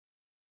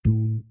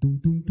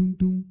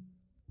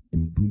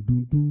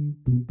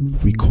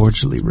We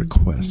cordially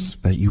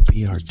request that you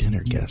be our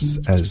dinner guests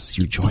as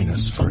you join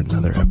us for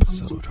another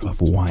episode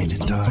of Wine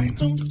and Dine.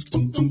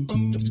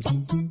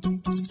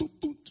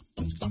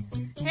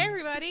 Hey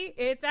everybody,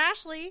 it's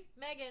Ashley,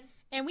 Megan,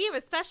 and we have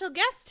a special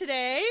guest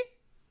today,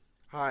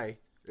 Hi,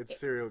 it's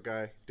Cereal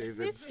Guy,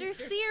 David. Mr.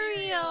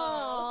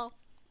 Cereal.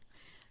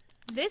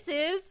 This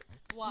is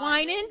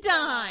Wine and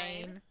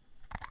Dine.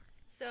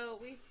 So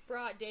we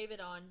brought David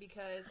on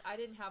because I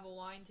didn't have a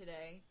wine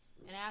today,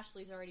 and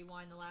Ashley's already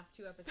wined the last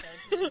 2 episodes,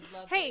 which is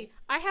lovely. Hey,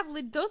 I have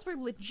those were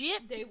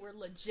legit. They were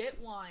legit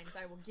wines,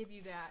 I will give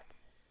you that.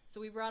 So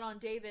we brought on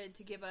David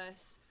to give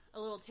us a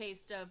little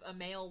taste of a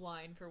male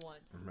wine for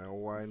once. Male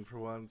wine for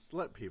once.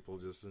 Let people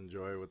just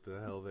enjoy what the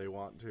hell they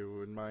want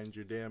to and mind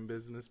your damn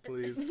business,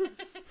 please.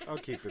 I'll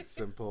keep it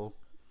simple.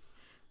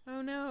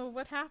 Oh no,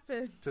 what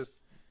happened?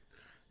 It's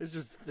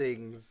just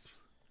things.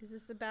 Is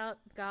this about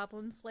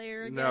Goblin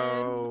Slayer again?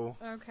 No.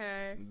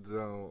 Okay.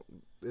 No,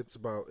 it's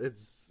about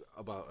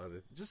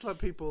other. Just let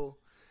people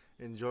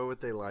enjoy what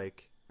they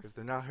like. If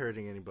they're not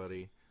hurting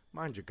anybody,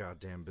 mind your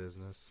goddamn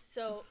business.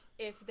 So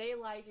if they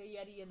like a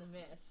Yeti in the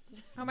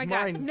Mist. Oh my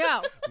god,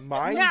 no.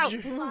 Mind No.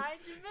 you.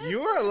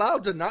 You are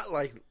allowed to not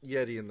like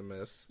Yeti in the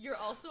Mist. You're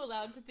also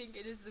allowed to think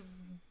it is the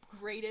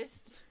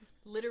greatest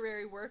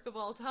literary work of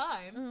all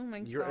time. Oh my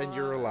god. And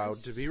you're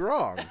allowed to be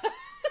wrong.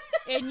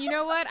 And you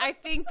know what? I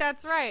think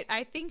that's right.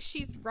 I think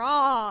she's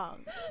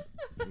wrong.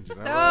 You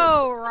know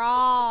So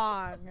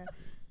wrong.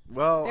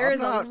 Well, There I'm is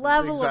a not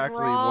level of exactly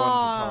one to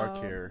wrong.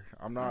 talk here.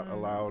 I'm not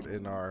allowed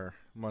in our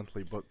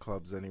monthly book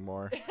clubs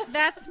anymore.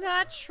 That's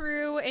not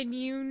true, and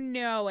you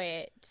know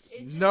it.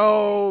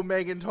 No,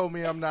 Megan told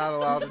me I'm not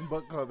allowed in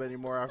book club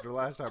anymore after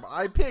last time.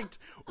 I picked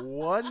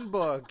one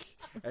book,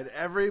 and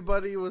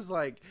everybody was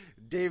like,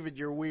 David,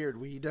 you're weird.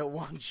 We don't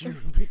want you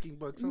picking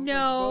books. I was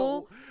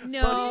No, like, no.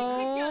 I didn't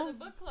kick you out of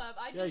the book club.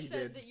 I Yeah, just you said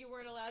did. that you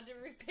weren't allowed to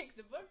repick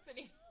the books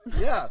anymore.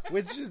 Yeah,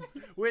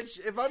 which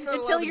if I'm not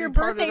Until allowed to your be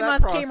part of birthday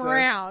that month came process-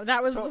 around.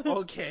 That was So,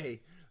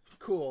 okay,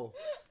 cool.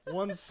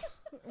 once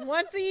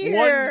a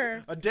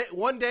year.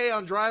 One day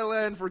on dry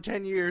land for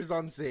 10 years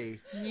on sea.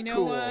 You know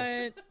Cool.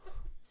 what?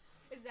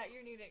 Is that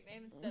your new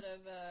nickname instead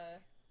of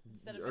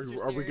Mr.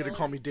 Are we gonna Cereal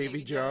call or me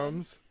Davy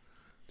Jones?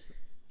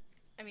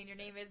 I mean, your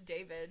name is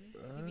David.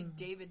 You mean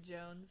David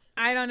Jones.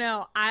 I don't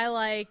know. I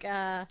like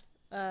the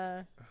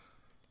Mr.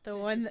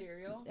 one.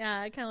 Cereal. Yeah,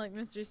 I kind of like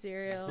Mr.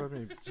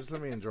 Cereal. Just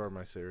let me enjoy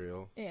my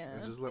cereal. Yeah.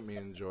 And just let me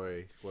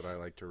enjoy what I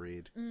like to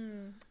read.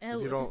 And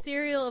you the don't-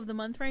 cereal of the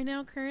month right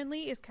now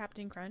currently is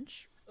Captain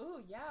Crunch.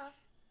 Ooh, yeah.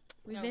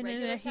 We've No, been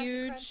in regular a Captain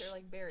huge Crunch or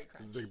like Berry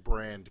Crunch. The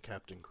brand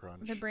Captain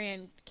Crunch. the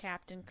brand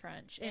Captain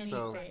Crunch. Any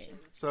So- Anything.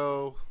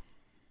 So,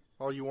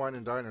 all you wine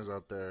and diners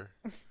out there,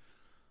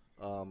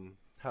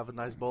 have a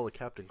nice bowl of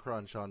Captain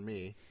Crunch on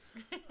me.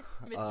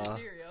 Mr.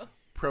 Cereal.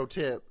 Pro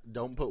tip: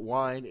 don't put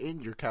wine in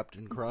your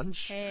Captain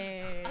Crunch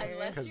Hey.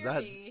 Unless because you're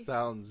that me.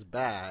 sounds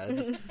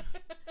bad.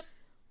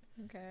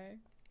 Okay.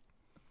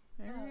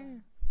 Oh, Alright.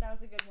 that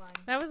was a good one.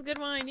 That was a good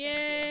one.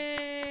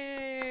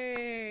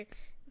 Yay!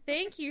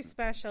 Thank you,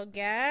 special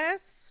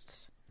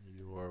guest.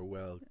 You are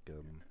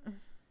welcome.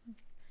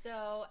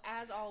 So,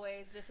 as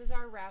always, this is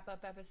our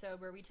wrap-up episode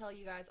where we tell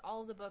you guys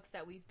all of the books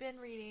that we've been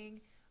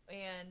reading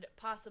and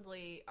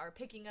possibly are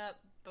picking up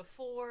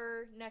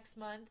before next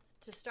month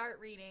to start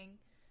reading.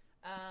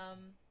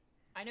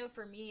 I know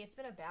for me, it's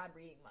been a bad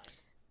reading month.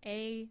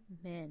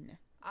 Amen.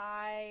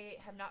 I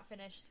have not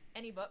finished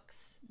any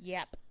books.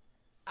 Yep.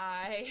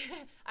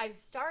 I've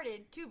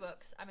started 2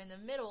 books. I'm in the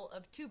middle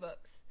of 2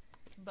 books,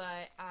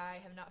 but I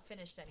have not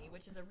finished any,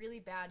 which is a really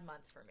bad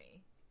month for me.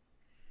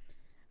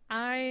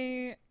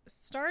 I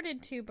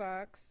started 2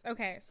 books.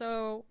 Okay,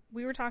 so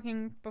we were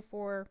talking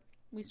before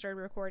we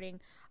started recording.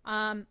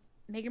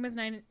 Megan was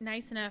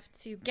nice enough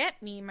to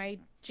get me my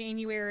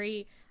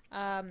January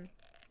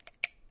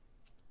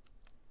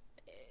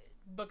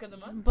Book of the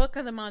month? book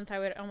of the month, I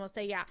would almost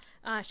say. Yeah.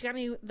 She got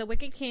me The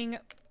Wicked King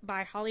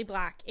by Holly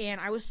Black, and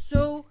I was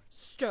so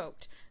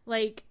stoked.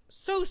 Like,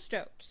 so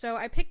stoked. So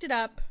I picked it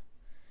up,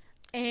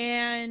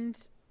 and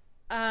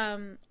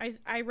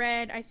I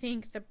read, I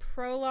think, the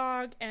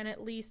prologue and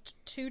at least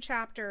 2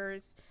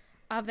 chapters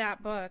of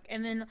that book,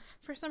 and then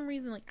for some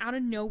reason, like, out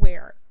of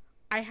nowhere,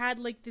 I had,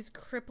 like, this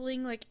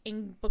crippling, like,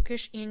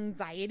 bookish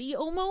anxiety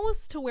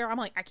almost, to where I'm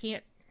like, I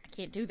can't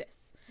do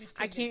this.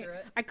 I can't.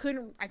 I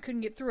couldn't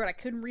get through it. I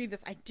couldn't read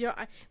this. I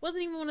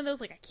wasn't even one of those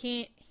like I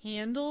can't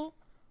handle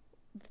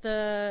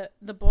the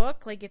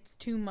book. Like it's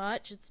too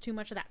much. It's too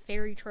much of that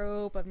fairy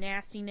trope of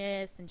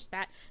nastiness and just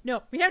that.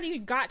 No, we haven't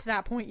even got to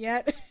that point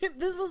yet.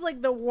 This was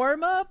like the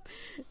warm up,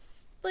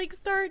 like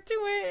start to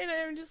it, and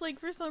I'm just like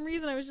for some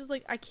reason I was just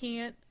like I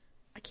can't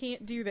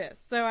do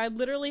this. So I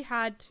literally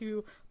had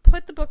to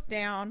put the book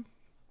down,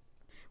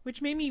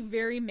 which made me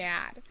very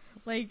mad.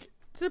 Like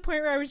to the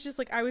point where I was just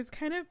like I was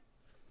kind of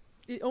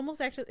it almost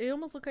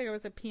looked like I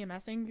was a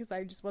PMSing because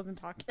I just wasn't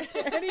talking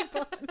to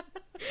anyone.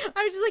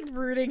 I was just like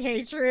rooting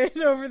hatred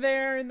over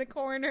there in the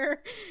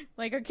corner.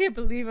 Like, I can't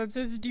believe I'm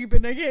so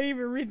stupid. I can't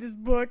even read this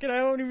book, and I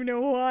don't even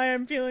know why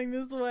I'm feeling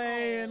this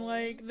way, and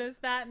like this,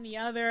 that, and the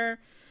other.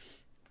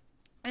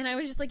 And I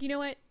was just like, you know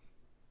what?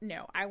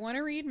 No, I want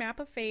to read Map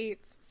of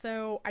Fates,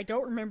 so I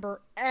don't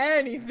remember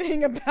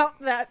anything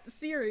about that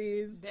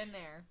series. Been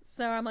there.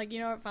 So I'm like, you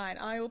know what, fine.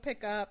 I will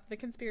pick up The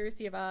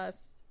Conspiracy of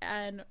Us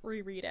and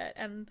reread it.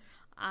 And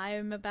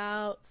I'm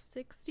about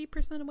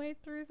 60% of the way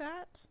through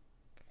that.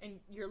 And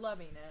you're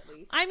loving it, at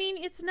least. I mean,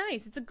 it's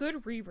nice. It's a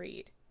good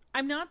reread.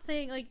 I'm not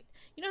saying, like,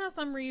 you know how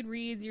some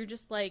reads, you're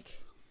just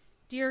like,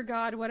 dear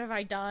God, what have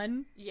I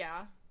done?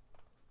 Yeah.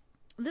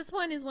 This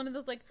one is one of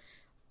those, like,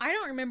 I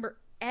don't remember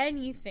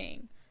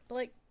anything. But,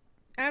 like,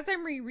 as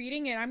I'm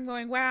rereading it, I'm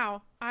going,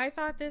 wow, I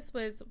thought this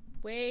was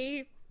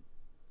way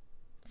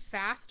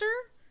faster.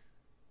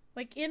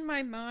 Like, in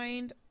my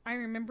mind, I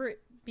remember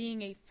it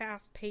being a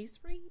fast-paced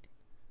read.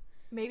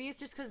 Maybe it's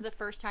just because the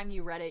first time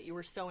you read it, you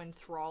were so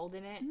enthralled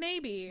in it.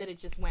 Maybe. That it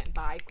just went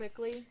by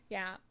quickly.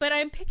 Yeah. But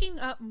I'm picking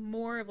up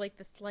more of, like,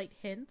 the slight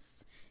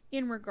hints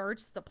in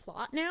regards to the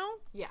plot now.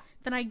 Yeah.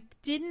 Than I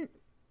didn't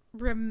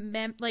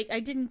remember, like, I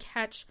didn't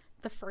catch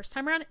the first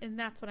time around, and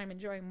that's what I'm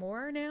enjoying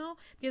more now.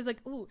 Because,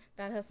 like, ooh,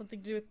 that has something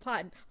to do with the plot.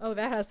 And, oh,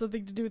 that has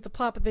something to do with the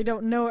plot, but they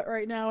don't know it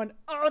right now. And,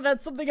 oh,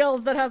 that's something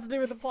else that has to do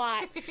with the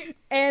plot.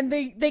 And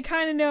they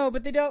kind of know,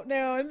 but they don't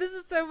know. And this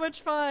is so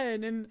much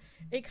fun. And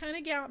it kind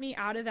of got me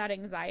out of that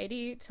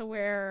anxiety to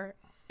where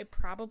it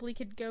probably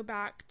could go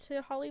back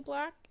to Holly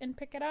Black and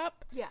pick it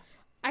up. Yeah.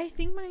 I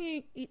think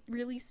it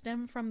really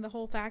stemmed from the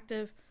whole fact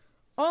of,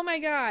 oh my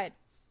God,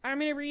 I'm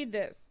going to read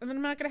this. And then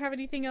I'm not going to have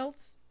anything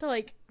else to,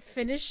 like,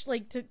 finish,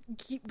 like, to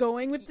keep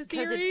going with the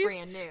series. Because it's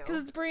brand new. Because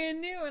it's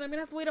brand new, and I'm going to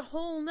have to wait a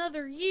whole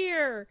nother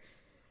year.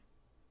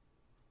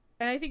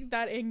 And I think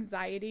that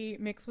anxiety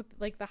mixed with,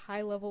 like, the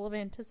high level of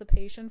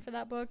anticipation for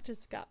that book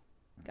just got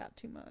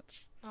too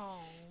much. Oh.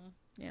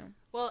 Yeah.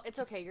 Well, it's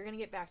okay. You're going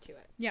to get back to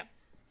it. Yeah.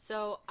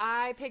 So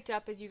I picked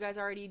up, as you guys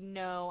already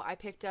know,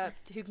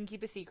 Who Can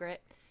Keep a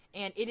Secret.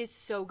 And it is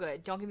so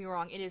good. Don't get me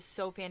wrong. It is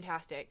so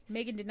fantastic.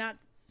 Megan did not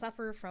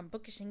suffer from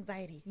bookish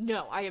anxiety.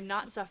 No, I am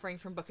not suffering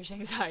from bookish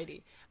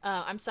anxiety.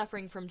 I'm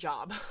suffering from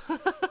job.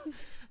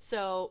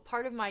 So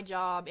part of my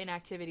job in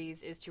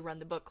activities is to run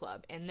the book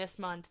club. And this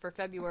month, for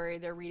February,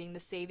 they're reading The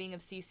Saving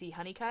of C.C.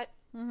 Honeycutt.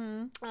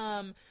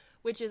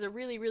 Which is a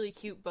really, really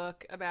cute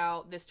book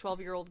about this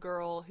 12-year-old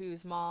girl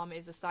whose mom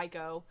is a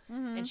psycho.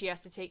 And she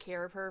has to take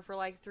care of her for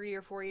like 3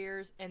 or 4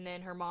 years. And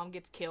then her mom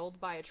gets killed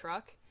by a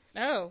truck.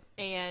 Oh.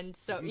 And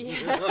so,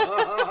 yeah.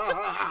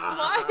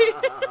 Why?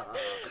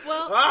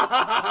 Well,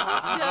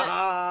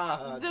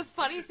 the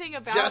funny thing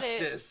about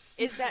Justice.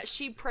 it is that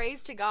she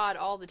prays to God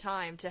all the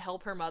time to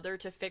help her mother,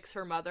 to fix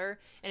her mother.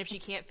 And if she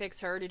can't fix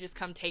her, to just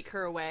come take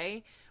her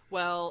away.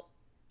 Well,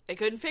 they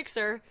couldn't fix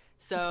her.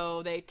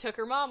 So they took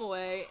her mom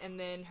away, and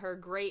then her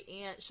great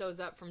aunt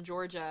shows up from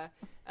Georgia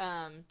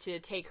to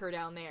take her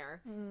down there.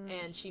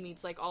 And she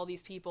meets, like, all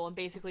these people, and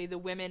basically the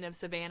women of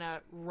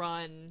Savannah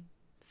run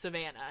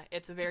Savannah.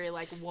 It's a very,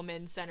 like,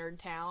 woman-centered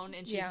town,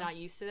 and she's not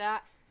used to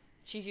that.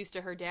 She's used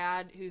to her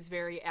dad, who's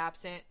very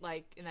absent,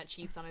 like, and that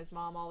cheats on his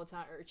mom all the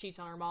time, or cheats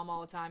on her mom all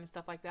the time and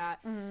stuff like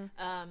that.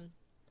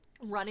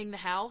 Running the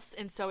house,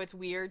 and so it's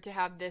weird to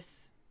have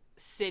this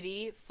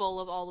city full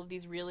of all of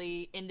these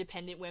really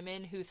independent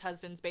women whose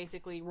husbands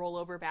basically roll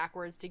over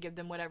backwards to give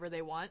them whatever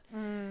they want.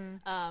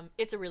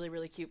 It's a really,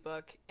 really cute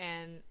book,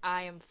 and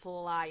I am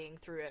flying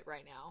through it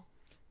right now.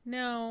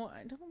 No,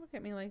 don't look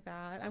at me like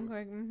that. I'm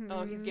going,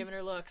 Oh, he's giving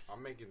her looks.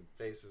 I'm making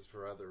faces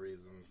for other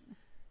reasons.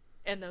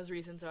 And those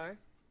reasons are?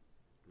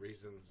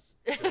 Reasons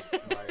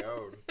my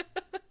own.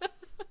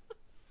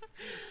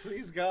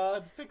 Please,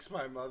 God, fix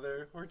my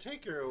mother, or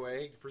take her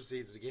away.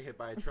 Proceeds to get hit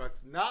by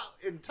trucks. Not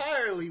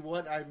entirely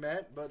what I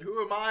meant, but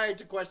who am I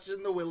to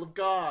question the will of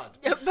God?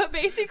 Yeah, but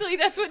basically,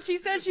 that's what she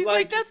said. She's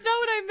like, that's not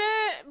what I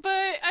meant,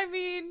 but, I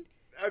mean,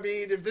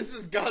 if this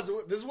is God's...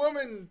 This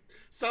woman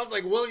sounds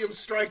like William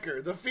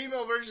Stryker, the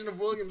female version of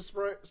William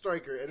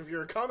Stryker. And if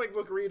you're a comic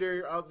book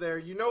reader out there,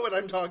 you know what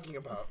I'm talking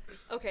about.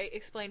 Okay,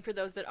 explain for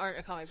those that aren't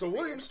a comic book reader.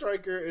 So William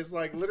Stryker is,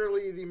 like,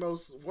 literally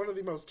one of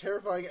the most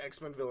terrifying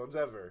X-Men villains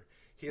ever.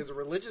 He is a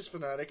religious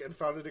fanatic and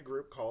founded a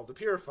group called the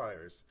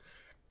Purifiers.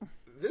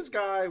 This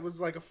guy was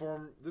like a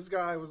former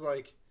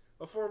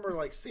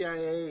like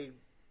CIA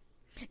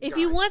If guy.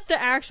 you want the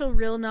actual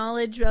real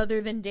knowledge other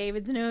than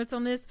David's notes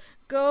on this,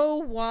 go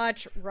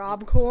watch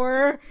Rob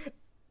Core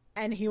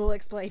and he will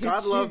explain it.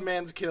 God Love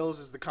Man's Kills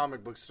is the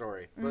comic book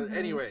story. But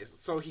anyways,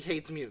 so he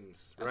hates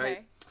mutants, right?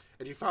 Okay.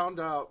 And he found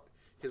out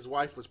his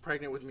wife was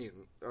pregnant with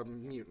a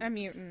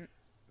mutant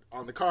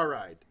on the car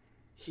ride.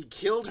 He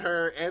killed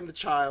her and the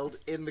child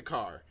in the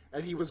car,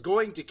 and he was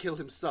going to kill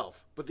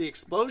himself. But the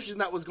explosion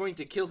that was going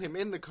to kill him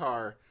in the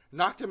car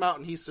knocked him out,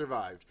 and he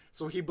survived.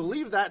 So he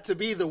believed that to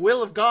be the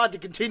will of God to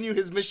continue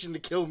his mission to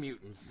kill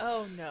mutants.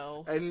 Oh,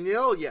 no. And,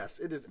 yes,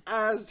 it is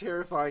as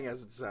terrifying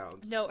as it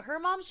sounds. No, her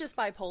mom's just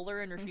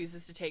bipolar and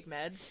refuses to take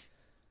meds.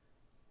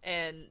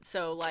 And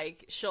so,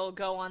 like, she'll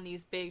go on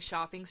these big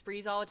shopping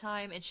sprees all the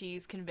time, and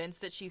she's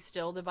convinced that she's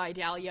still the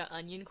Vidalia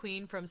Onion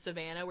Queen from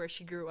Savannah, where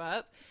she grew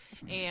up.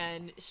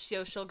 And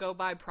she'll go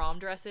buy prom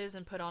dresses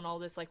and put on all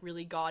this, like,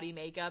 really gaudy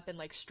makeup and,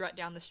 like, strut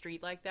down the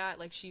street like that.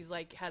 Like, she's,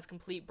 like, has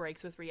complete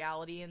breaks with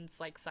reality and it's,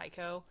 like,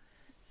 psycho.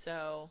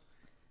 So,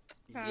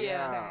 That's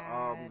yeah.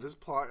 sad. This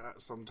plot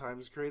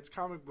sometimes creates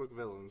comic book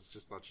villains.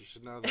 Just thought you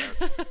should know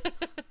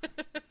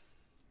that.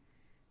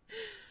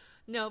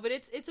 No, but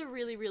it's a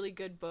really, really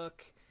good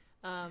book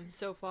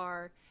so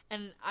far.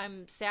 And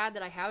I'm sad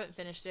that I haven't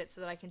finished it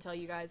so that I can tell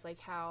you guys, like,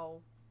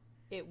 how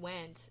it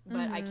went.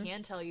 But I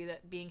can tell you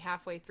that being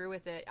halfway through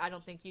with it, I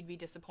don't think you'd be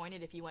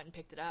disappointed if you went and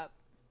picked it up.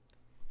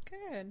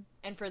 Good.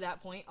 And for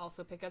that point,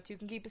 also pick up Two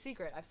Can Keep a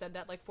Secret. I've said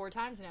that like 4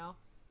 times now.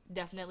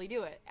 Definitely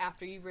do it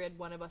after you've read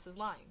One of Us is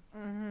Lying.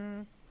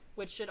 Mm-hmm.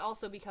 Which should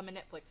also become a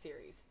Netflix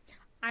series.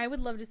 I would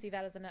love to see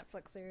that as a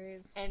Netflix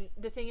series. And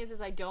the thing is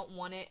I don't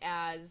want it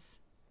as,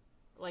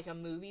 like, a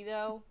movie,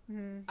 though.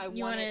 Mm-hmm. I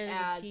want it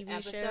as a TV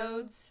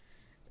episodes.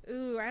 Show?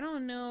 Ooh, I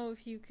don't know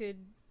if you could...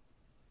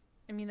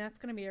 I mean, that's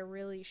going to be a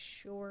really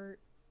short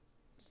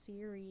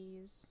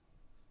series.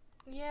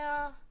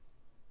 Yeah.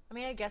 I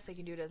mean, I guess they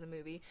could do it as a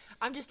movie.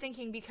 I'm just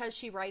thinking because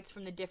she writes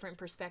from the different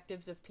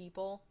perspectives of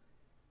people,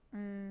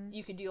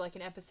 you could do, like,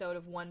 an episode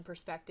of one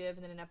perspective,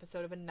 and then an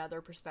episode of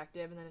another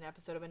perspective, and then an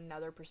episode of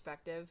another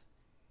perspective.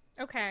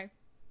 Okay.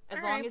 As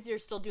All long right. as you're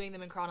still doing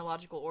them in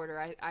chronological order,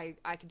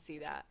 I could see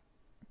that.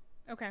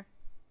 Okay.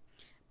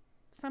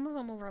 Some of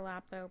them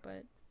overlap, though,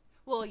 but...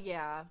 Well,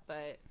 yeah,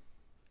 but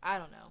I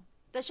don't know.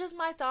 That's just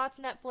my thoughts,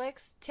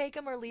 Netflix. Take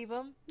them or leave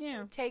them.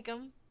 Yeah. Take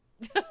them.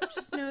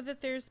 Just know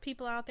that there's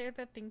people out there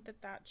that think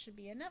that that should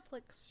be a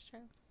Netflix show.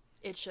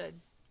 It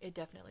should. It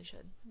definitely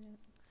should.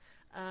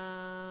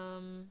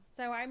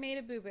 So I made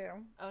a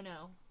boo-boo Oh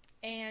no.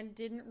 and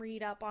didn't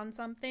read up on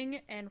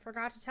something and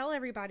forgot to tell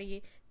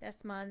everybody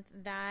this month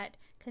that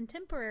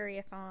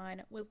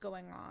Contemporary-a-thon was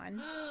going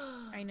on.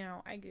 I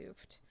know, I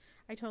goofed.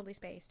 I totally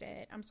spaced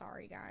it. I'm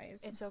sorry,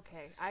 guys. It's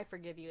okay. I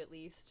forgive you at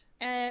least.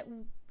 I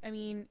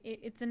mean,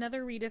 it's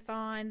another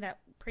readathon that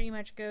pretty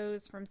much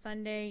goes from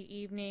Sunday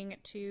evening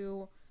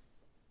to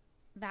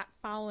that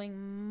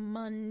following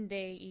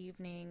Monday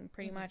evening,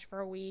 pretty much for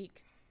a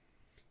week.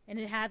 And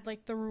it had,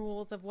 like, the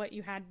rules of what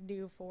you had to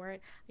do for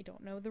it. I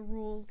don't know the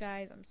rules,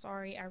 guys. I'm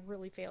sorry. I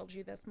really failed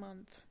you this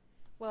month.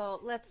 Well,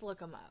 let's look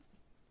them up.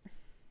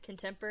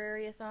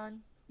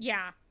 Contemporary-a-thon?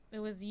 Yeah, it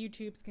was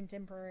YouTube's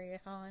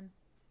Contemporary-a-thon.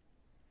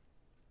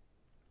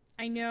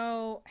 I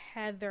know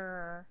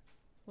Heather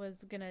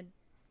was gonna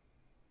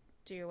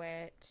do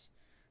it.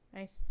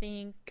 I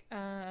think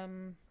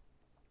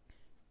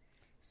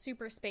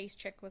Super Space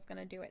Chick was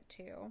gonna do it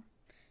too.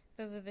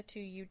 Those are the 2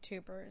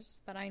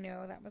 YouTubers that I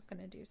know that was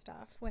gonna do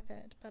stuff with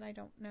it, but I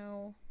don't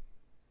know.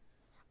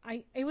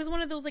 It was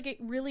one of those, like, it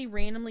really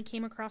randomly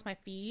came across my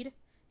feed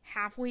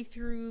halfway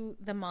through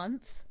the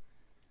month,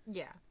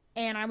 Yeah.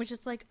 and I was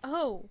just like,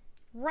 oh,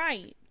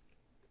 right,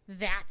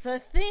 that's a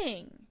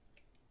thing.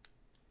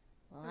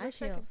 Well, I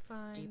wish I feel could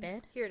find-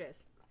 stupid. Here it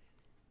is.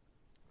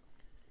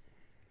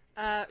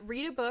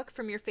 Read a book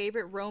from your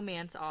favorite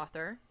romance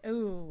author.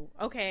 Ooh,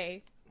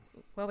 okay.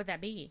 What would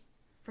that be?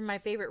 From my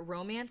favorite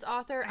romance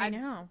author, I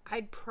know.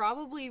 I'd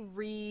probably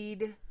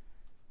read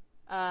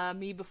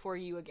Me Before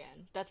You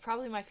Again. That's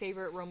probably my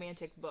favorite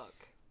romantic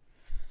book.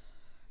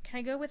 Can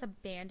I go with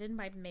Abandoned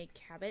by Meg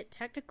Cabot?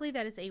 Technically,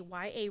 that is a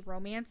YA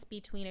romance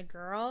between a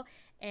girl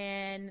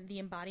and the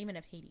embodiment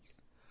of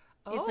Hades.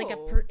 It's like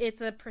it's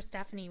a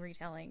Persephone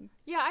retelling.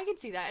 Yeah, I can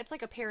see that. It's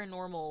like a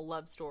paranormal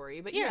love story,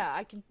 but yeah,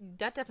 I can.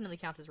 That definitely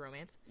counts as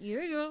romance.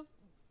 Here you go.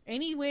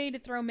 Any way to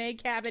throw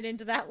Meg Cabot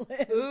into that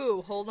list?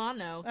 Ooh, hold on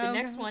though. The Okay.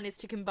 next one is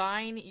to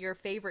combine your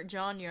favorite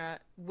genre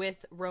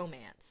with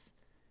romance.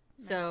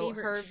 So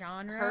favorite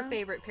genre? her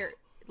favorite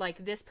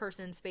like this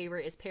person's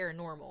favorite is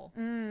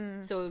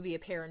paranormal. So it would be a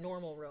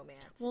paranormal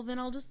romance. Well, then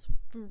I'll just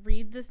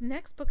read this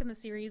next book in the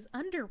series,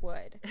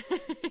 Underwood.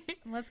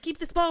 Let's keep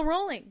this ball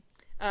rolling.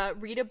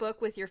 Read a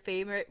book with your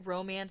favorite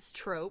romance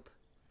trope.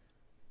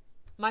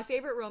 My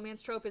favorite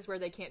romance trope is where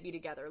they can't be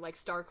together, like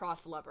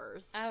star-crossed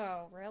lovers.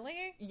 Oh,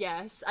 really?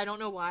 Yes, I don't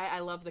know why. I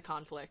love the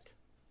conflict.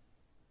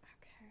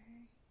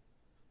 Okay.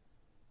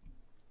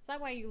 Is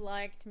that why you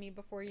liked Me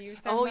Before You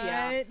so Oh much?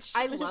 yeah,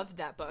 I loved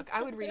that book.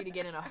 I would read it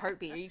again in a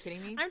heartbeat. Are you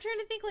kidding me? I'm trying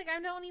to think, like,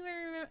 I don't even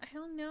remember, I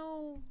don't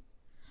know.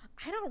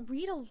 I don't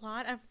read a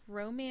lot of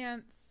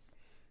romance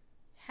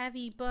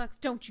heavy books.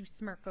 Don't you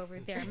smirk over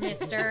there,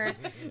 mister.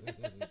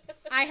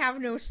 I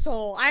have no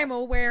soul. I'm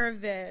aware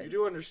of this. You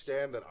do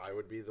understand that I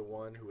would be the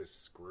one who is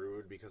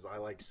screwed because I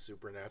like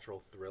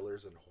supernatural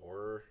thrillers and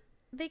horror.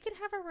 They could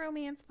have a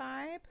romance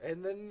vibe.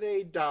 And then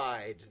they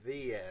died.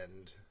 The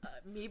end.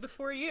 Me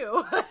Before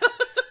You.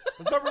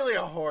 It's not really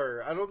a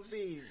horror. I don't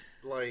see,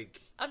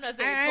 like... I'm not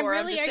saying it's I horror.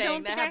 really- I'm just I saying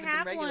don't that think I happens in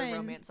have regular one.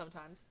 romance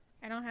sometimes.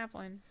 I don't have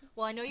one.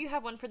 Well, I know you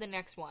have one for the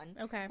next one.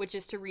 Okay. Which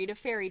is to read a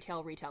fairy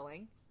tale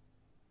retelling.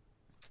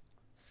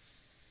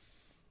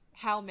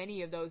 How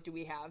many of those do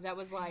we have? That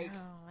was like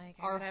Oh, like,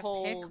 I our gotta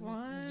whole pick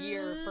one.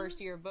 first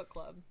year of book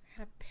club. I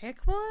gotta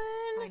pick one?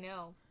 I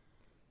know.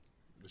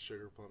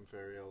 Sugar Plum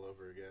Fairy all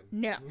over again.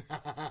 No.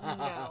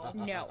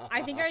 No. No.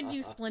 I think I'd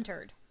do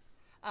Splintered.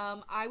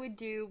 I would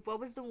do, what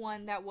was the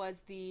one that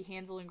was the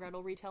Hansel and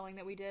Gretel retelling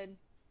that we did?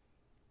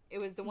 It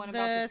was the one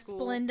about the school.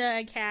 Splenda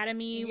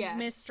Academy Yes.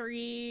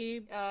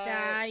 mystery.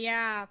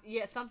 Yeah,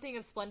 Yeah. something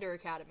of Splendor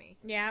Academy.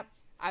 Yep.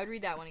 I would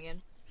read that one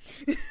again.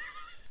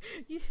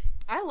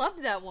 I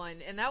loved that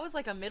one, and that was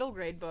like a middle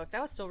grade book.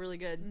 That was still really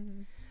good.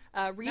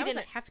 Mm-hmm. Read That was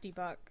a hefty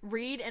book.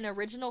 read an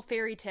original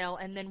fairy tale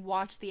and then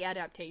watch the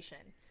adaptation.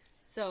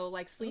 So,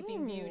 like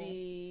Sleeping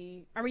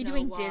Beauty. Are we Snow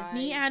doing White,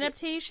 Disney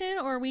adaptation,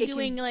 or are we It can-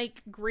 doing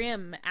like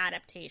Grimm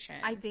adaptation?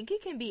 I think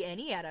it can be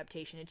any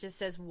adaptation. It just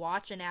says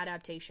watch an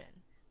adaptation.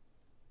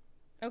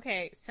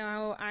 Okay,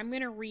 so I'm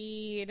gonna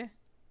read.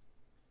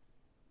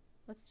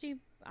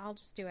 I'll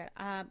just do it.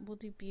 We'll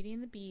do Beauty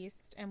and the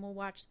Beast, and we'll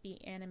watch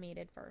the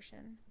animated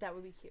version That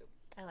would be cute.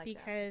 I like that.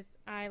 because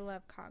I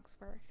love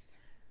Cogsworth.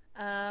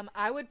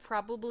 I would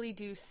probably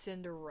do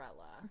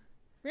Cinderella.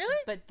 Really?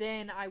 But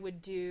then I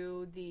would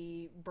do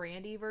the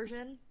Brandy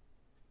version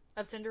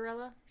of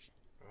Cinderella.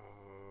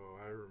 Oh,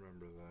 I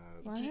remember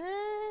that. What?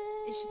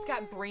 She's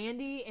got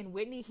Brandy and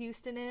Whitney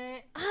Houston in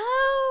it.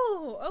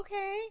 Oh,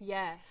 okay.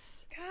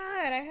 Yes.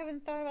 God, I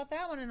haven't thought about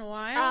that one in a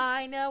while.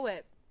 I know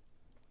it.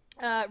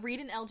 Read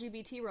an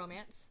LGBT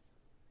romance.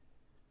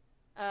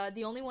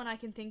 The only one I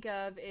can think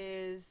of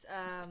is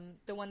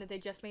the one that they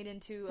just made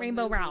into a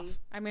Rainbow movie. Ralph.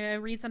 I'm gonna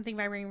read something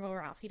by Rainbow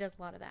Ralph. He does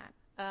a lot of that.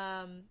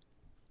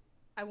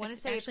 I want to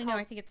It's say actually it's no, called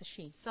I think it's a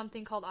she.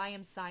 something called I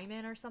Am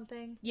Simon or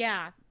something.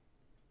 Yeah.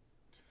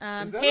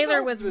 Is that Taylor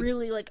about was the-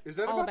 really like Is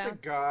that all about the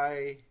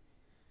guy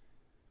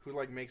who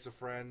like makes a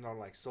friend on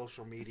like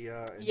social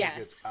media and Yes. he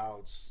gets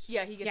outs?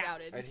 Yeah, he gets Yes.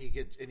 outed.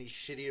 And he's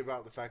shitty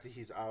about the fact that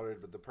he's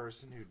outed, but the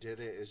person who did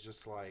it is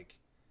just like,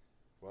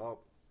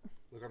 well,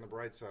 look on the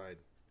bright side.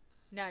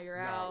 Now you're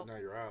Now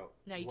out. you're out.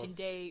 Now you can What's-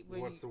 date.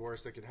 What's the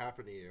worst that can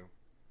happen to you?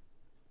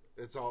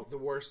 It's all the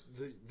worst.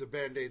 The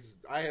Band-Aids.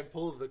 I have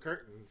pulled the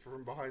curtain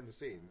from behind the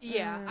scenes.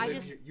 Yeah, I Then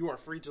just. you are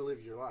free to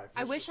live your life.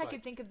 I It's wish just I like-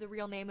 could think of the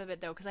real name of it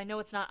though, because I know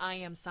it's not I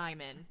Am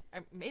Simon.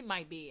 It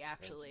might be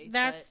actually.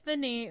 That's but the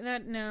name.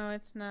 No,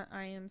 it's not.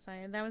 I Am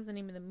Simon. That was the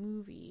name of the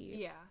movie.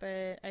 Yeah.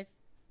 but I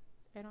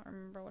don't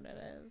remember what it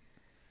is.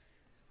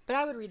 But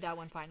I would read that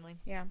one finally,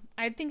 Yeah,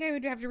 I think I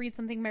would have to read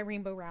something by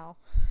Rainbow Rowell.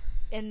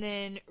 and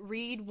then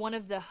read one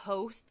of the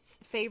host's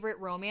favorite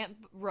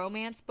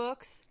romance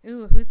books.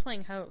 Ooh, who's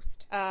playing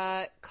host?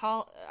 I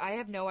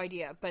have no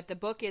idea, but the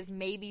book is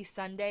Maybe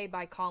Sunday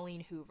by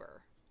Colleen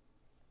Hoover.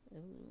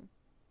 Ooh.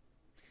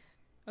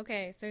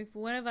 Okay, so if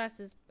one of us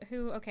is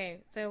who? Okay,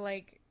 so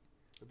like,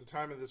 At the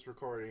time of this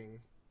recording,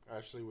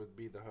 Ashley would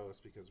be the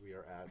host because we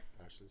are at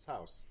Ashley's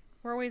house.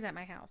 we're always at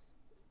my house.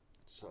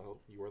 So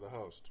you are the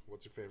host.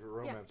 What's your favorite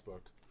romance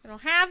book? I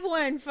don't have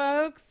one,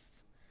 folks.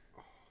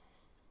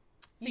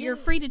 So You you're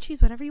didn't- free to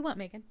choose whatever you want,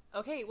 Megan.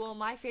 Okay, well,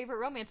 my favorite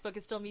romance book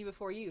is still Me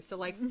Before You, so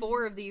like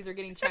 4 of these are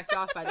getting checked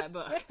off by that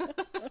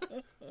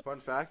book. Fun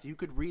fact: you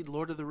could read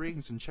Lord of the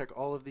Rings and check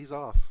all of these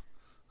off.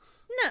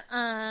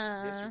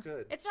 Nuh-uh. Yes, you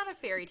could. It's not a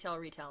fairy tale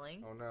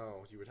retelling. Oh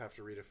no, you would have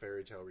to read a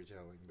fairy tale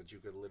retelling, but you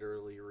could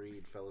literally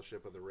read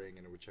Fellowship of the Ring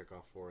and it would check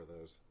off 4 of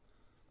those.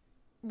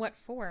 What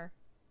for?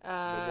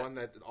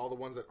 All the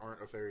ones that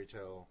aren't a fairy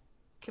tale.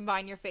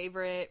 Combine your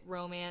favorite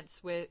romance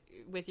with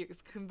your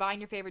combine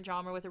your favorite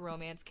genre with a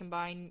romance.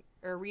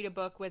 Read a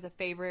book with a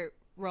favorite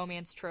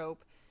romance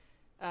trope.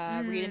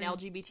 Read an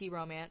LGBT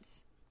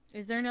romance.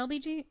 Is there an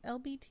LBT?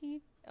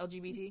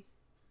 LGBT.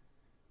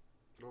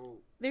 Oh,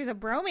 There's a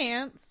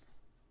bromance.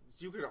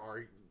 you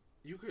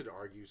could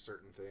argue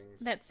certain things.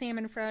 That Sam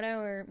and Frodo,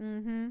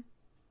 or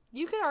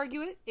You could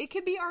argue it. It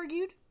could be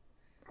argued.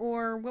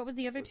 or what was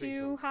the other I think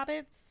two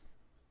hobbits?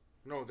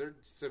 No, they're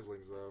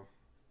siblings though.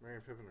 Merry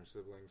and Pippin are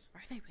siblings.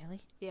 Are they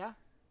really? Yeah.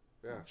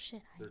 Yeah, Oh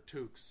shit! they're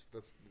Tukes.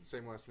 That's the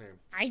same last name.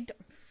 I don't.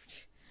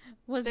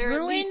 Was They're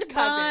at least ruined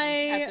cousins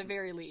by at the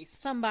very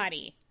least.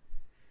 somebody.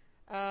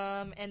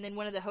 And then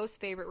one of the host's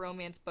favorite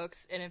romance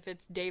books, and if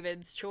it's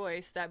David's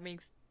choice, that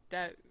meets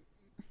that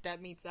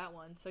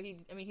one. So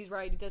he's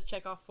right. He does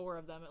check off 4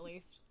 of them at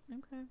least.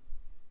 Okay.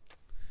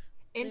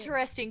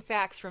 Interesting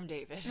facts from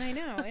David. I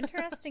know.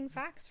 Interesting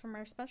facts from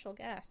our special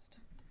guest.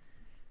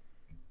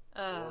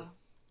 Or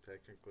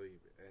technically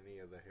any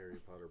of the Harry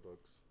Potter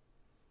books.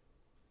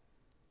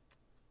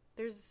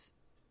 There's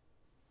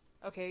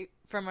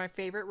from my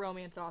favorite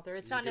romance author.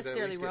 It's You not could at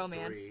necessarily least get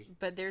romance, 3.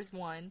 but there's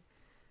one.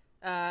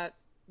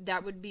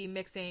 That would be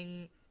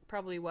mixing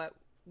probably what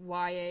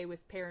YA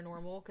with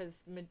paranormal,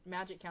 because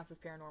magic counts as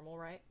paranormal,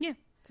 right? Yeah,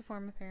 it's a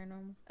form of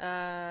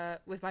paranormal.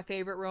 With my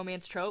favorite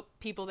romance trope,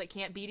 people that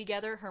can't be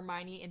together,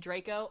 Hermione and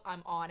Draco.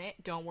 I'm on it.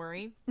 Don't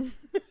worry.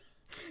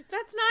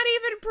 That's not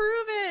even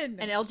proven.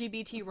 An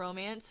LGBT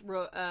romance.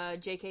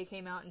 JK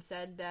came out and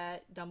said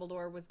that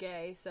Dumbledore was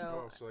gay,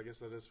 so So I guess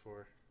that is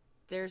 4.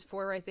 there's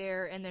 4 right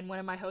there. And then one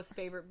of my host's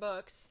favorite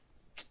books,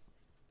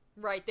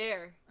 right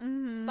there,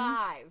 Mm-hmm.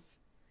 5.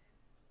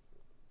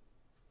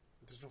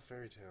 There's no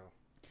fairy tale.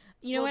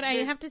 You know Well, what I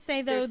there's- have to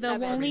say though, there's the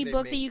 7. only I mean, they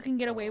book that make- you can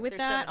get away with There's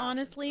that, 7 options.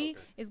 honestly,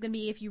 Okay. is gonna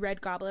be if you read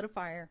Goblet of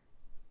Fire.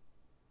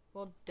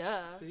 Well,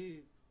 duh.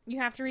 See, You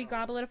have to read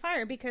Goblet of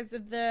Fire because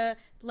of the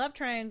love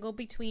triangle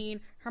between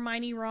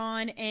Hermione,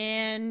 Ron,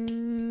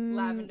 and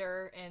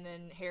Lavender, and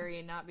then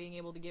Harry not being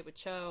able to get with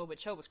Cho, but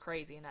Cho was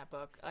crazy in that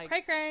book. Like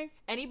Cray.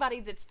 anybody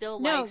that still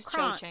No, likes Cho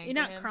Kronk. Chang, You're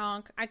for not him,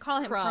 Kronk. I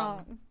call him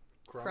Crumb.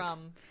 Kronk.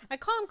 Crumb, I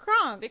call him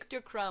Kronk.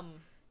 Victor Crumb.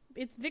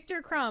 It's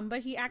Victor Crumb,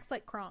 but he acts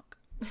like Kronk.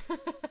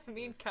 I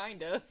mean,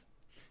 kind of.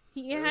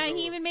 He I'm gonna go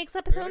even with- makes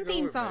up his I'm own gonna go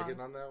theme with song.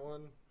 Megan on that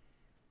one.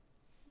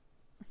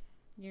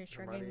 You're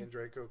Hermione shrugging. and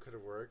Draco could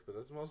have worked, but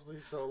that's mostly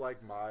so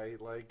like my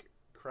like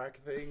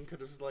crack thing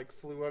could have like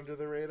flew under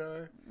the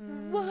radar.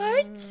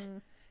 What?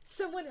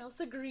 Someone else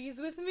agrees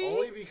with me?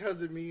 Only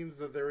because it means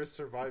that there is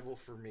survival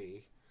for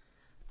me.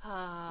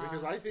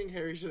 Because I think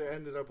Harry should have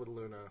ended up with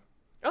Luna.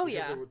 Oh,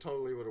 because yeah. it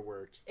totally would have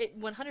worked. It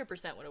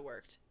 100% would have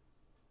worked.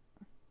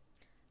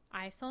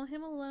 I saw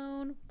him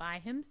alone, by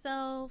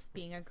himself,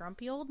 being a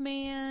grumpy old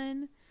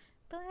man.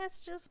 But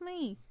that's just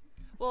me.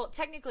 Well,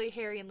 technically,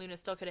 Harry and Luna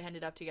still could have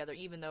ended up together,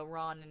 even though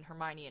Ron and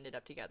Hermione ended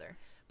up together.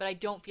 But I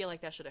don't feel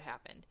like that should have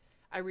happened.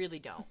 I really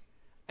don't.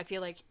 I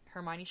feel like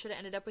Hermione should have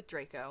ended up with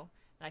Draco,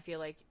 and I feel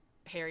like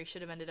Harry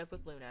should have ended up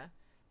with Luna,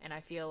 and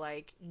I feel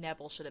like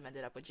Neville should have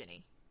ended up with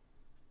Ginny.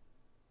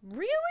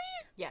 Really?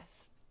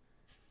 Yes.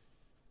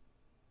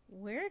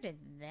 Where did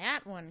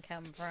that one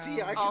come from?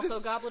 See, I Also,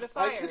 could've- Goblet of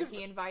I Fire. could've-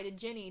 He invited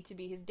Ginny to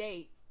be his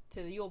date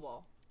to the Yule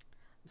Ball.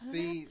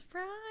 See, that's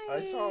right.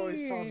 I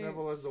always saw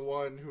Neville as the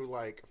one who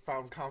like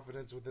found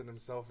confidence within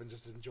himself and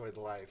just enjoyed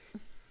life.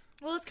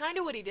 Well, it's kind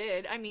of what he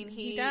did. I mean,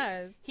 He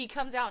does. He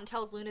comes out and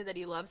tells Luna that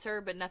he loves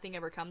her, but nothing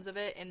ever comes of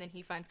it, and then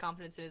he finds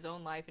confidence in his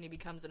own life, and he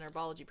becomes an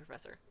herbology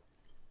professor.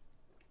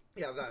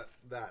 Yeah,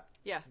 that.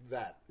 Yeah.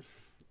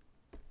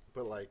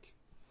 But like,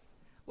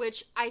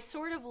 Which I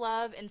sort of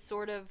love and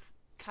sort of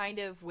kind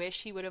of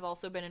wish he would have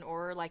also been an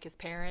Auror like his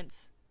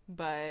parents,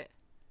 but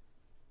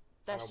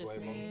that's I don't just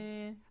blame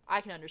me. Eh,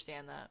 I can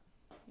understand that.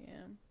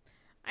 yeah.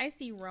 I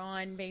see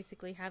Ron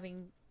basically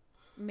having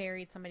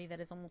married somebody that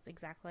is almost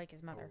exactly like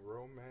his mother. a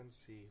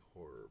romancy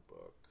horror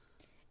book.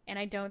 And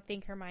I don't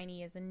think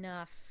Hermione is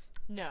enough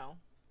No.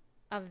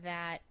 of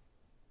that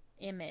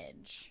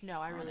image.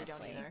 No, I really don't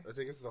honestly. either. I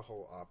think it's the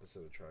whole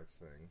opposite attracts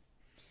thing.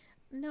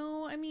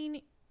 No, I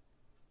mean,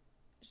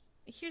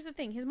 here's the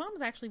thing. His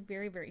mom's actually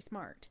very, very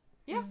smart.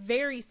 Yeah.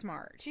 Very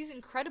smart. She's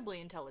incredibly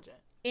intelligent.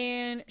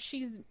 And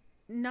she's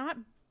not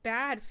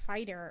bad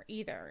fighter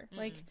either.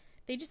 Like,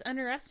 they just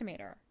underestimate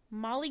her.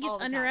 Molly All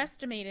gets the time.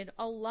 underestimated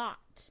a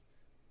lot.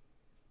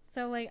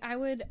 So, like,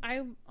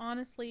 I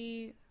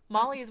honestly...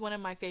 Molly is one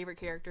of my favorite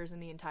characters in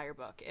the entire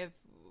book. If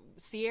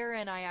Sierra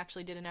and I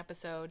actually did an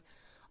episode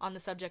on the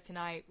subject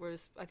tonight,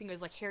 I think it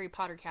was like Harry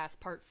Potter Cast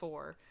Part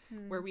 4,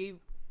 where we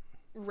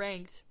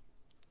ranked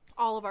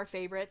all of our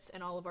favorites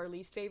and all of our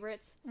least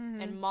favorites,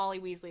 and Molly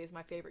Weasley is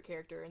my favorite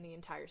character in the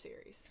entire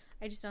series.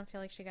 I just don't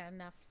feel like she got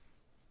enough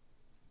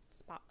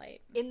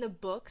spotlight. In the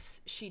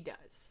books, she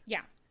does.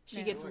 Yeah. She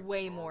No. gets I feel like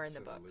way more in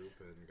Tonks the and books.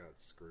 Lupin got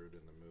screwed in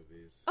the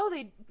movies. Oh,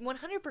 they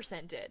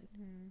 100% did.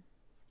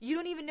 You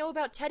don't even know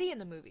about Teddy in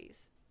the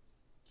movies.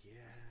 Yeah.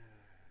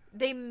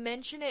 They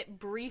mention it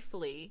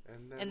briefly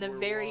And then in the we're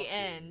very walking.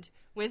 end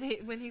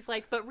when he's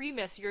like, "But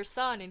Remus, your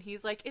son," and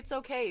he's like, "It's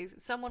okay.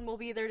 Someone will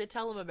be there to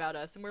tell him about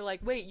us." And we're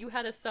like, "Wait, you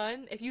had a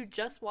son? If you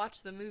just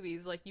watched the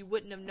movies, like you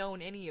wouldn't have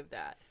known any of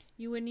that."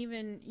 You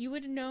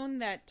would have known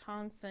that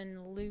Tonks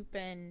and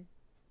Lupin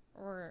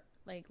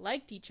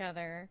liked each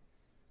other,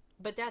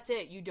 But that's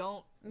it. You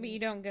don't. but you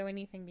don't go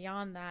anything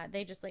beyond that.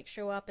 They just, like,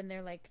 show up and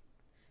they're, like,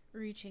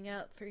 reaching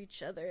out for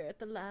each other at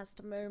the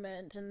last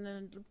moment and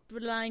the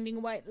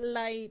blinding white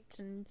light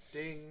and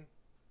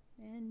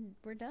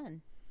we're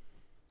done.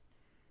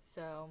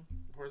 So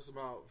Pour some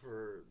out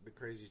for the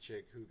crazy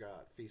chick who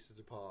got feasted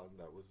upon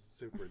that was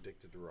super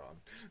addicted to Ron.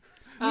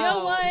 You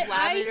know what?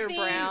 Lavender I think,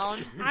 Brown.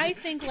 I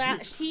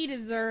think she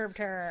deserved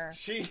her.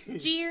 She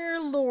Dear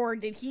Lord,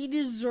 did he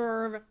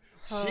deserve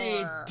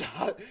her?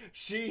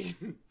 she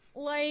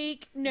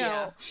Like, no.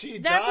 Yeah. she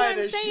That's what died I'm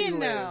as she saying,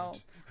 lived. though.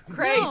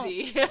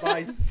 Crazy.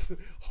 By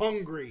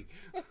hungry.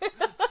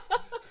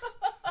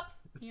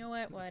 You know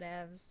what?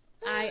 Whatevs.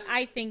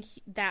 I think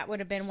that would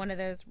have been one of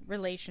those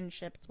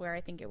relationships where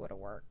I think it would have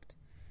worked.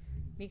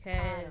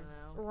 Because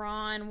know.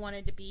 Ron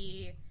wanted to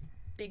be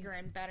bigger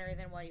and better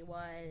than what he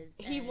was.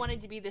 He and-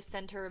 wanted to be the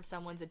center of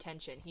someone's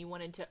attention. He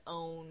wanted to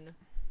own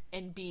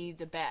and be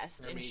the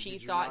best, and she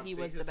did you thought not he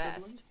see was the his best.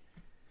 siblings?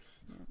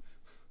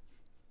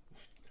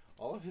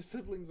 All of his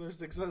siblings are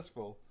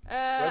successful.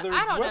 I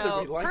don't whether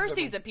know. we like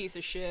Percy's them. a piece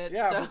of shit.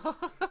 Yeah, so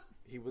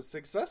He was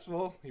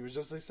successful. He was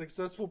just a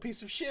successful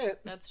piece of shit.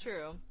 that's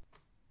true.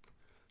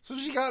 So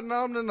she got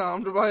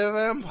nommed by a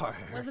vampire.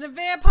 Wasn't a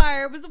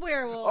vampire, it was a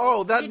werewolf.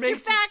 Oh, that Get makes-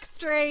 your facts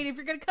straight if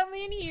you're gonna come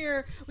in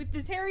here with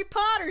this Harry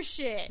Potter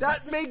shit.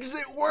 That makes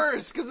it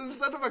worse, because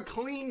instead of a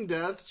clean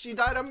death, she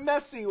died a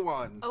messy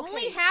one. Okay,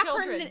 Only half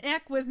children. her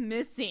neck was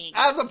missing.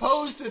 As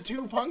opposed to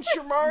 2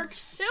 puncture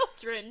marks.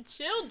 Children,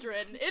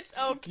 it's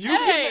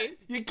okay.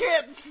 You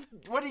can't,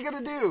 what are you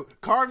gonna do?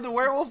 Carve the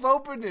werewolf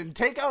open and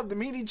take out the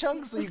meaty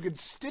chunks so you could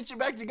stitch it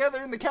back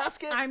together in the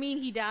casket? I mean,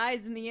 he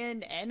dies in the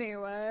end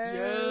anyway.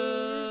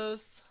 Yes.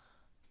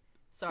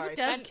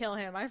 sorry. does kill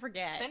him? I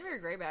forget.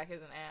 Fenrir Greyback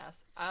is an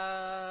ass.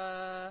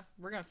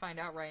 We're gonna find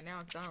out right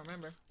now because I don't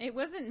remember. It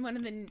wasn't one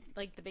of the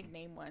the big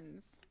name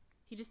ones.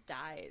 He just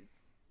dies.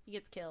 He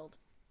gets killed.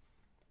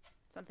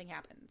 Something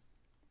happens.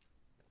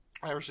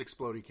 Irish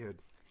Explodey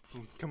Kid.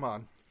 Come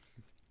on.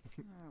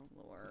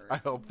 Oh Lord. I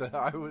hope that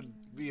I would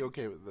be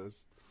okay with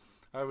this.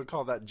 I would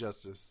call that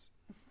justice.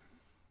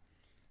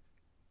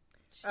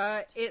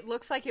 It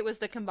looks like it was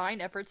the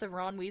combined efforts of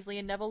Ron Weasley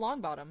and Neville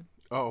Longbottom.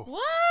 Oh.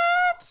 What?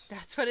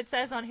 That's what it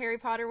says on Harry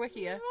Potter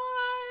Wikia.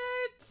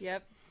 What?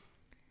 Yep.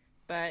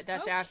 But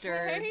that's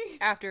Okay.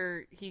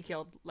 after he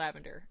killed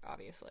Lavender,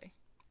 obviously.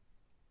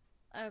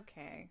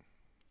 Okay.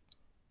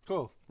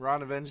 Cool.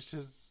 Ron avenged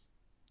his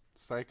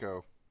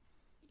psycho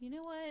You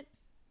know what?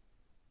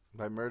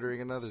 by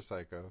murdering another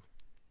psycho.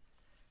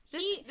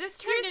 This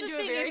turned Here's the into a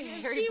thing, very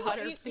if Harry she,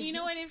 Potter you, thing. you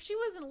know what? If she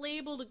wasn't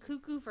labeled a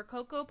cuckoo for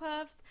Cocoa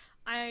Puffs,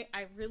 I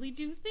really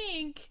do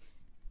think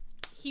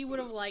he would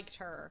have liked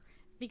her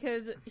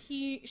because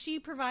she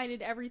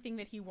provided everything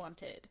that he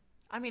wanted.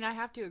 I mean, I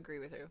have to agree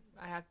with you.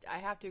 I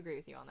have to agree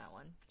with you on that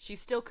one.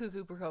 She's still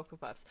cuckoo for Cocoa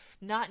Puffs.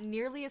 Not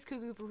nearly as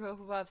cuckoo for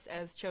Cocoa Puffs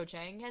as Cho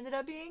Chang ended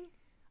up being,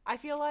 I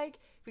feel like.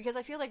 Because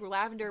I feel like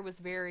Lavender was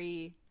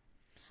very...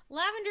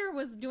 Lavender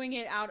was doing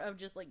it out of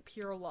just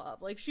pure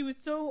love. She was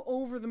so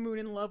over the moon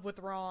in love with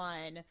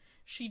Ron.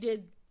 She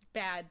did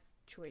bad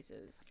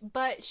choices.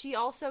 But she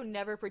also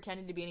never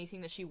pretended to be anything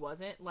that she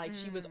wasn't.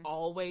 She was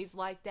always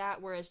like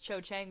that, whereas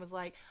Cho Chang was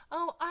like,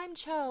 oh, I'm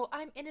Cho.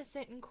 I'm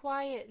innocent and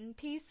quiet and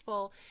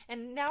peaceful,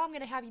 and now I'm going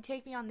to have you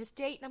take me on this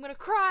date, and I'm going to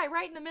cry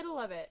right in the middle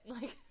of it.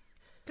 Because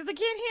I can't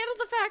handle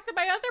the fact that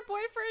my other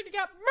boyfriend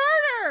got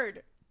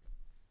murdered!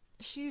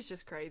 She was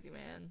just crazy,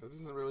 man. That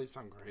doesn't really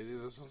sound crazy.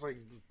 This sounds like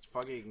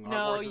fucking No,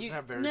 Hogwarts doesn't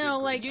have very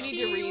good grades. you need she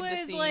to read the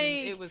was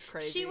scene. It was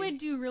crazy. She would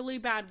do really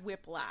bad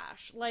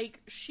whiplash.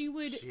 She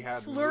would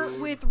had flirt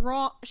mood. with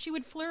Ron. She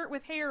would flirt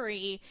with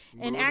Harry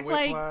and Mood act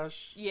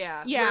whiplash.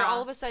 Yeah. Yeah. Where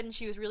all of a sudden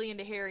she was really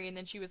into Harry, and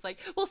then she was like,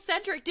 well,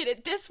 Cedric did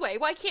it this way.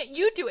 Why can't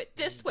you do it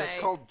this way? That's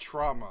called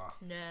trauma.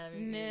 No.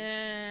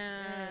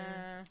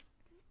 Nah.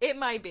 It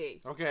might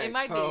be. Okay, It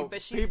might so be,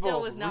 but she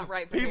still was not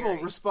right for People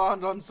Harry.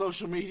 respond on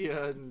social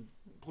media and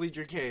plead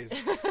your case.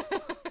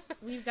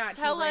 We've got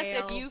Tell us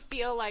derailed. if you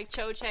feel like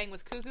Cho Chang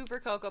was cuckoo for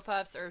Cocoa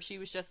Puffs or if she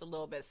was just a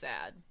little bit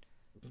sad.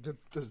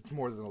 That's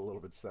more than a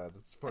little bit sad.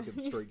 That's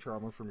fucking straight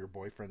trauma from your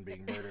boyfriend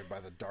being murdered by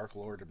the Dark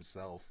Lord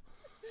himself.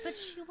 But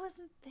she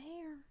wasn't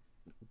there.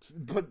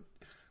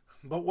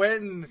 But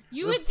when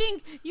You would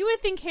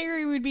think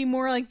Harry would be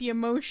more like the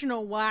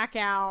emotional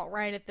whackout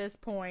right at this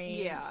point.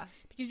 Yeah.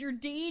 Because you're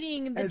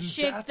dating the And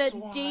chick that's that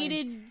why-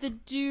 dated the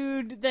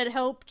dude that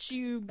helped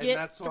you and get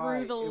that's through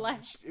why the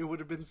left. it would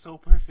have been so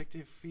perfect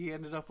if he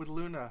ended up with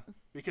Luna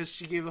because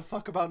she gave a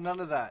fuck about none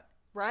of that.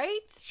 Right?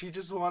 She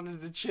just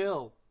wanted to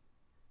chill.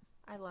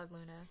 I love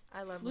Luna.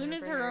 I love Luna.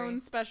 Luna's for her Harry.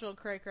 own special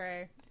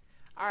cray-cray.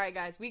 Alright,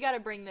 guys, we gotta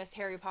bring this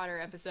Harry Potter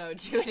episode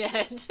to an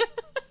end.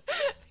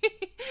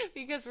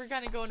 Because we're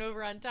kind of going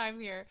over on time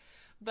here.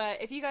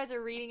 But if you guys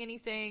are reading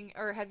anything,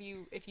 or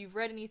if you've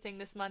read anything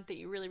this month that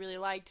you really, really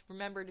liked,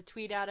 remember to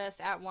tweet at us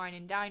at Wine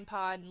and Dine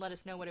Pod and let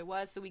us know what it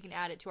was so we can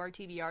add it to our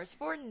TBRs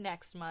for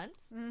next month.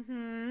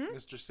 Mm-hmm.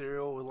 Mr.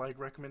 Serial would like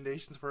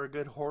recommendations for a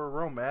good horror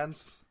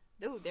romance.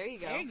 Ooh, there you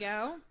go. There you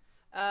go.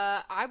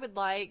 I would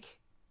like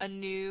a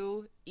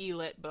new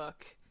Elit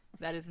book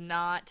that is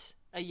not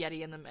a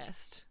Yeti in the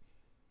Mist.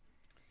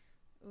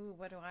 Ooh,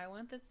 what do I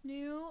want that's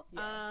new?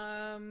 Yes.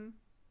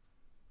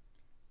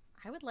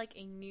 I would like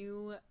a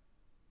new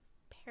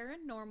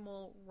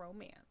paranormal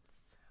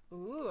romance.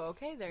 Ooh,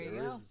 okay, there you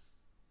There go. is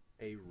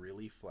a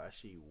really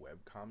flashy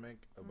webcomic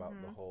about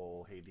the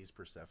whole Hades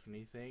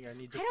Persephone thing. I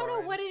need to I don't know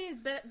find. what it is,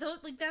 but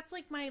that's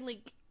my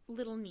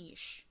little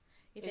niche.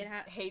 If Is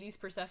it Hades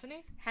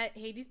Persephone?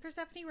 Hades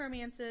Persephone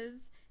romances,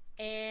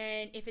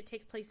 and if it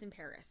takes place in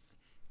Paris,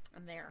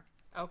 I'm there.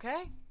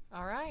 Okay,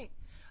 all right.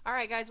 All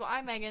right, guys, well,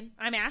 I'm Megan.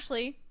 I'm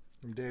Ashley,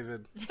 I'm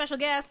David. special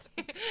guest.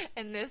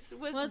 And this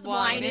was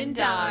Wine and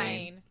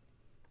Dine.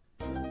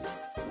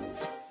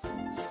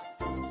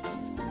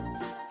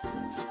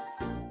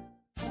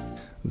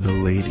 The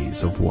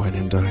ladies of Wine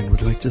and Dine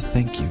would like to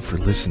thank you for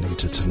listening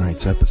to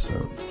tonight's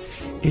episode.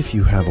 If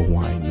you have a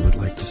wine you would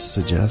like to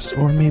suggest,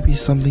 or maybe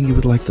something you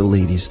would like the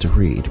ladies to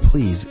read,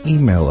 please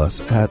email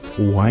us at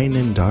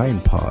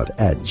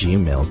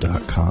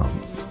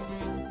wineanddinepod@gmail.com.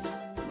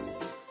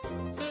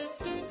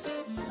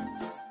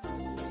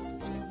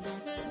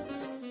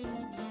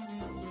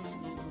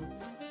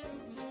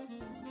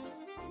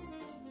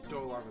 Let's go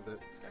along with it.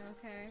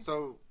 Okay.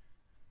 So,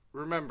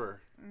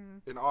 remember,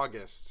 in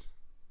August,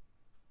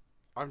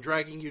 I'm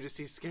dragging you to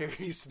see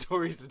scary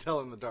stories to tell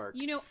in the dark.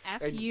 You know,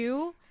 F And-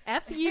 you.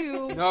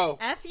 No.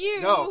 F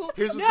you. No.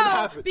 Here's what's gonna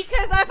happen.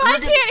 Because if I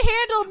can't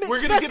handle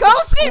we're gonna the get the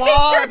ghosted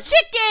squad. Mr.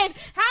 Chicken,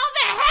 how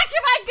the heck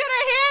am I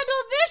gonna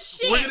handle this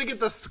shit? We're gonna get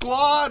the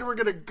squad. We're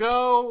gonna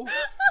go.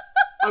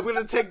 I'm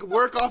gonna take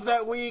work off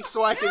that week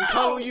so I can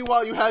cuddle you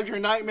while you have your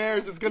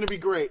nightmares. It's gonna be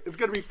great. It's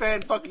gonna be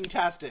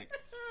fan-fucking-tastic.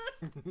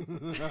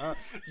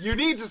 You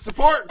need to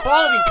support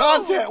quality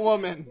content,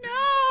 woman.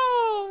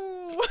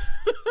 No.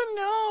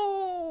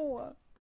 No.